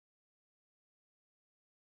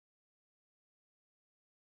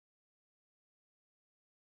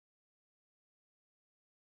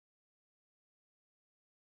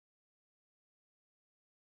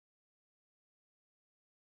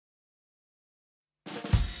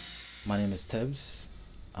My name is Tebs.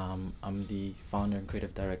 I'm the founder and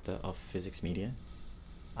creative director of Phsics Media.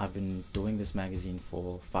 I've been doing this magazine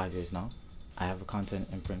for 5 years now. I have a content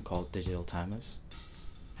imprint called Digitaltimeless,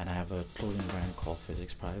 and I have a clothing brand called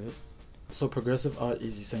Phsics Private. So progressive art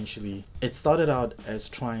is essentially, it started out as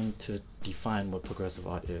trying to define what progressive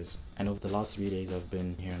art is. And over the last 3 days I've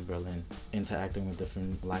been here in Berlin interacting with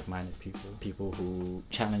different like-minded people who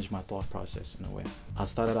challenge my thought process in a way. I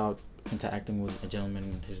started out interacting with a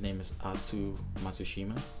gentleman, his name is Atsushi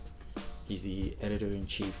Matsushima. He's the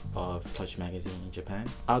editor-in-chief of Clutch magazine in Japan.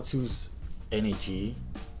 Atsu's energy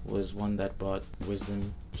was one that brought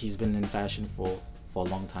wisdom. He's been in fashion for a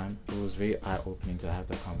long time. It was very eye-opening to have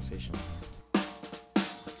that conversation with him.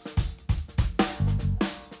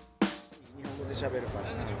 日本語で喋るから。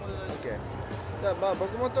OK。だから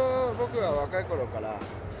僕は若い頃から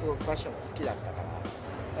すごくファッションが好きだったか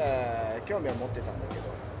ら、興味は持ってたんだけど、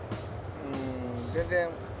全然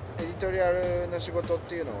エディトリアルの仕事っ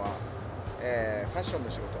ていうのは、ファッション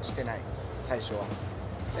の仕事はしてない最初は。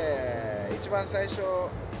一番最初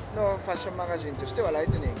のファッションマガジンとしてはライ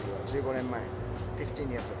トニングは15年前。15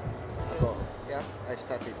 years ago. Yeah, I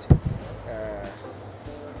started.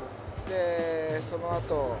 で、その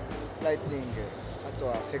後ライトニング、あと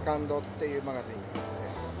はセカンドっていうマガジンが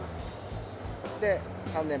あって、で、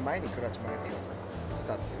3年前にクラッチマガジンをス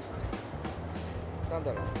タートさせて、なん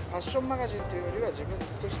だろう、ファッションマガジンというよりは自分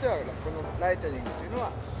としてはこのライトニングというの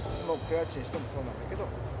はもうクラッチにしてもそうなんだけど、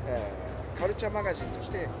カルチャーマガジンと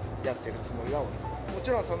してやってるつもりが多い。も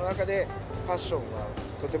ちろんその中でファッションは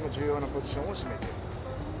とても重要なポジションを占めている。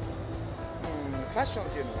ファッションっ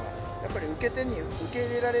ていうのはやっぱり受け手に受け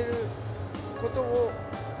入れられることを、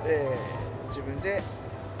自分で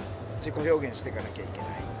自己表現していかなきゃいけない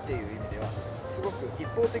っていう意味ではすごく一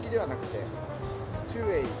方的ではなくて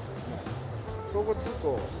two-way の相互通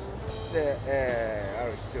行で、あ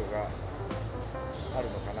る必要がある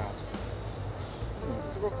のかなと、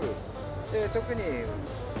すごく特に、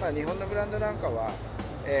日本のブランドなんかは、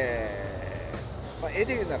絵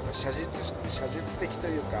で言うならば写実的と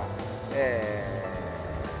いうか、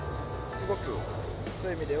すごくそ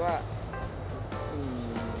ういう意味では、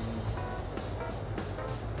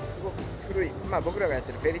すごく古い、僕らがやっ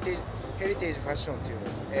てるヘリテージファッションというの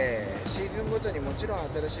は、シーズンごとにもちろん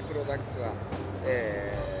新しいプロダクトは、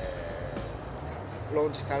ロー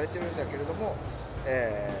ンチされてるんだけれども、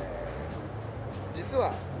実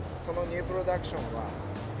はそのニュープロダクションは、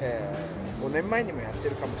5年前にもやって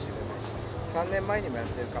るかもしれないし3年前にもやっ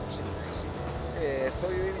てるかもしれないし、そ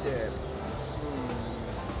ういう意味で、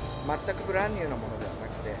全くブランニューなものではな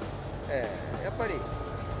くて、やっぱり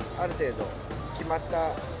ある程度決まっ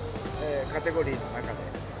た、カテゴリーの中で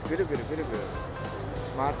ぐるぐる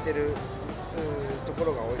回ってるとこ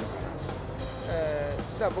ろが多いのかなと、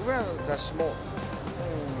だから僕らの雑誌も、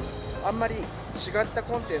あんまり違った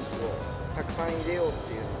コンテンツをたくさん入れようっ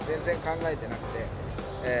ていうのを全然考えてなくて、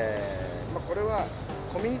これは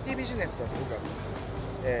コミュニティビジネスだと僕は、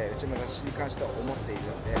うちの雑誌に関しては思っているの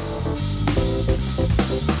で。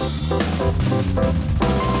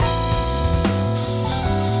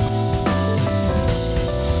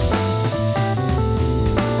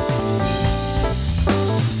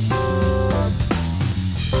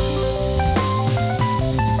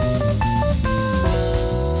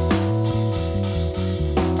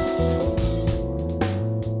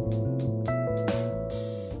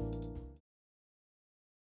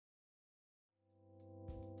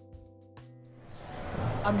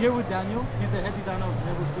I'm here with Daniel. He's the head designer of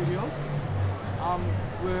Leebo Studios.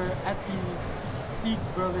 We're at the Phsics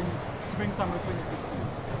Berlin Spring Summer 2016.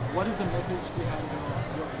 What is the message behind your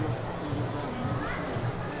brand?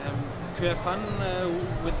 To have fun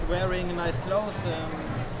with wearing nice clothes, and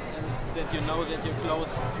that you know that your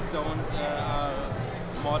clothes don't are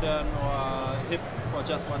modern or hip for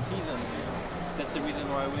just one season. That's the reason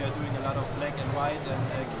why we are doing a lot of black and white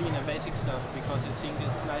and clean and basic stuff, because I think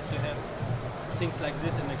it's nice to have things like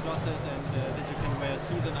this in the closet, and that you can wear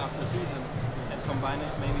season after season and combine it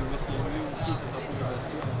maybe with your new pieces of universe.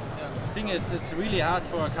 I think it's really hard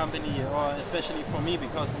for a company, or especially for me,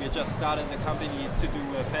 because we just started a company to do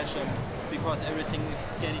fashion, because everything is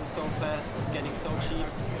getting so fast, it's getting so cheap,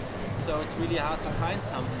 so it's really hard to find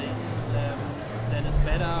something that is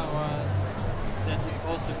better or that is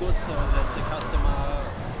also good, so that the customer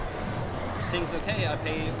thinks, okay, I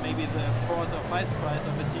pay maybe the 4th or 5th price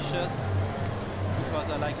of a t-shirt because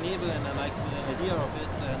I like Leebo and I like the idea of it,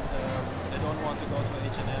 and I don't want to go to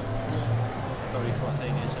H&M. Sorry for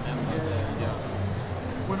saying H&M. Yeah.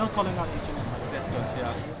 We're not calling out H&M. That's good,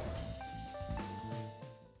 yeah.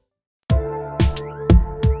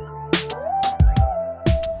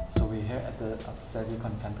 So we're here at director of Savvy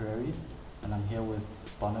Contemporary, and I'm here with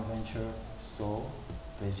Bonaventure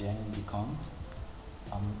Ndikung.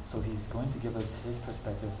 So he's going to give us his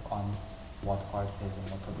perspective on what art is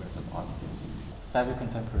and what progressive art is. Savvy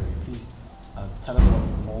Contemporary, please tell us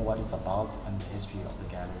more what it's about and the history of the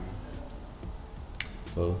gallery.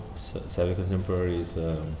 Well, Savvy Contemporary is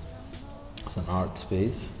an art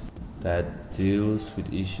space that deals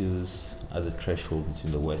with issues at the threshold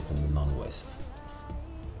between the West and the non-West.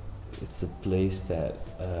 It's a place that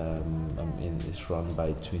is run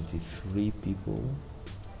by 23 people,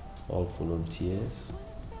 all volunteers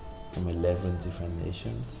from 11 different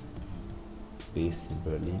nations, based in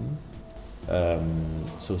Berlin.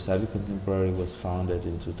 So Savvy Contemporary was founded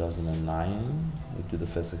in 2009. We did the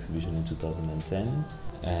first exhibition in 2010,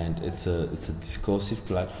 and it's a discursive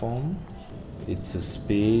platform. It's a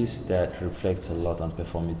space that reflects a lot on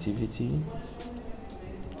performativity,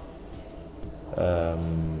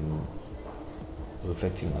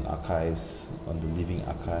 reflecting on archives, on the living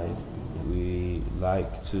archive. We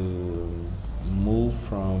like to move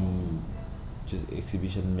from just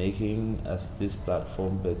exhibition making as this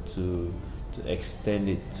platform, but to extend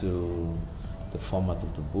it to the format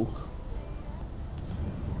of the book.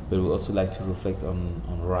 But we also like to reflect on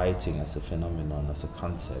writing as a phenomenon, as a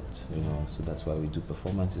concept, you know. So that's why we do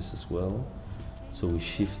performances as well. So we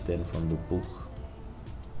shift then from the book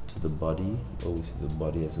to the body, or we see the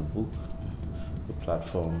body as a book, the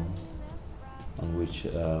platform on which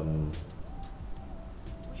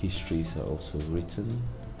histories are also written.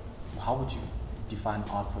 How would you define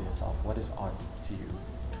art for yourself? What is art to you?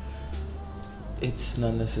 It's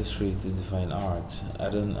not necessary to define art. I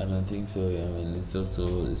don't think so. I mean, it's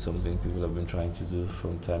also something people have been trying to do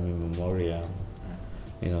from time immemorial.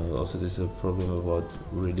 You know, also there's a problem about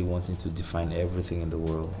really wanting to define everything in the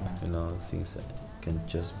world. You know, things that can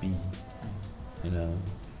just be. You know,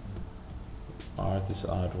 art is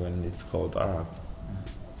art when it's called art.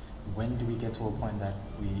 When do we get to a point that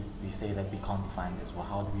we say that we can't define this? Well,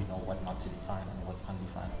 how do we know what not to define and what's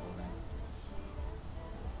undefinable then?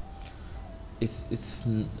 I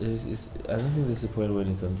don't think there's a point when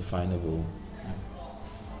it's undefinable.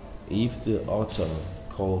 If the author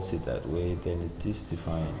calls it that way, then it is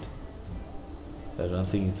defined. I don't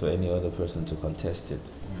think it's for any other person to contest it.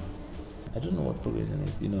 I don't know what progression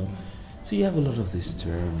is, you know. So you have a lot of these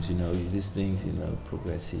terms, you know, these things, you know,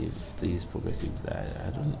 progressive, this, progressive, that.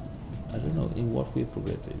 I don't know in what way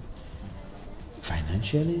progressive.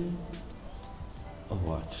 Financially, or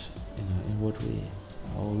what? You know, in what way?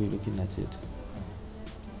 How are we looking at it?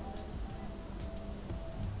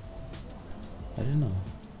 I don't know.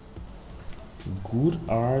 Good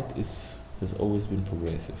art has always been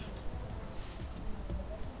progressive.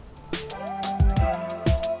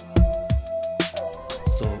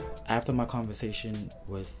 So after my conversation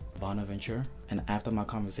with Bonaventure, and after my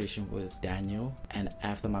conversation with Daniel, and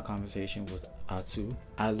after my conversation with Atsu,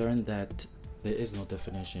 I learned that there is no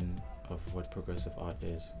definition of what progressive art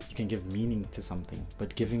is. You can give meaning to something,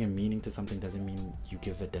 but giving a meaning to something doesn't mean you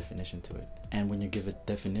give a definition to it. And when you give a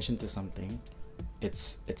definition to something,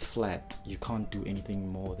 it's flat. You can't do anything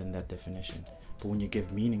more than that definition. But when you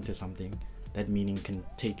give meaning to something, that meaning can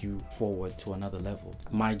take you forward to another level.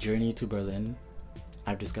 My journey to Berlin,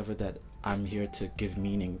 I've discovered that I'm here to give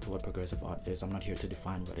meaning to what progressive art is. I'm not here to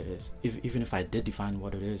define what it is. Even if I did define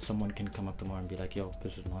what it is, someone can come up tomorrow and be like, yo,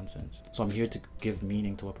 this is nonsense. So I'm here to give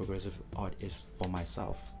meaning to what progressive art is for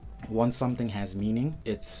myself. Once something has meaning,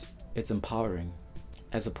 it's empowering,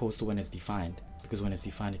 as opposed to when it's defined. Because when it's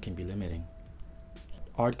defined, it can be limiting.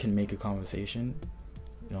 Art can make a conversation,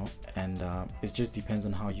 you know, and it just depends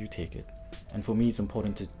on how you take it. And for me, it's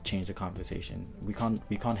important to change the conversation. We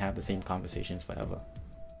can't have the same conversations forever.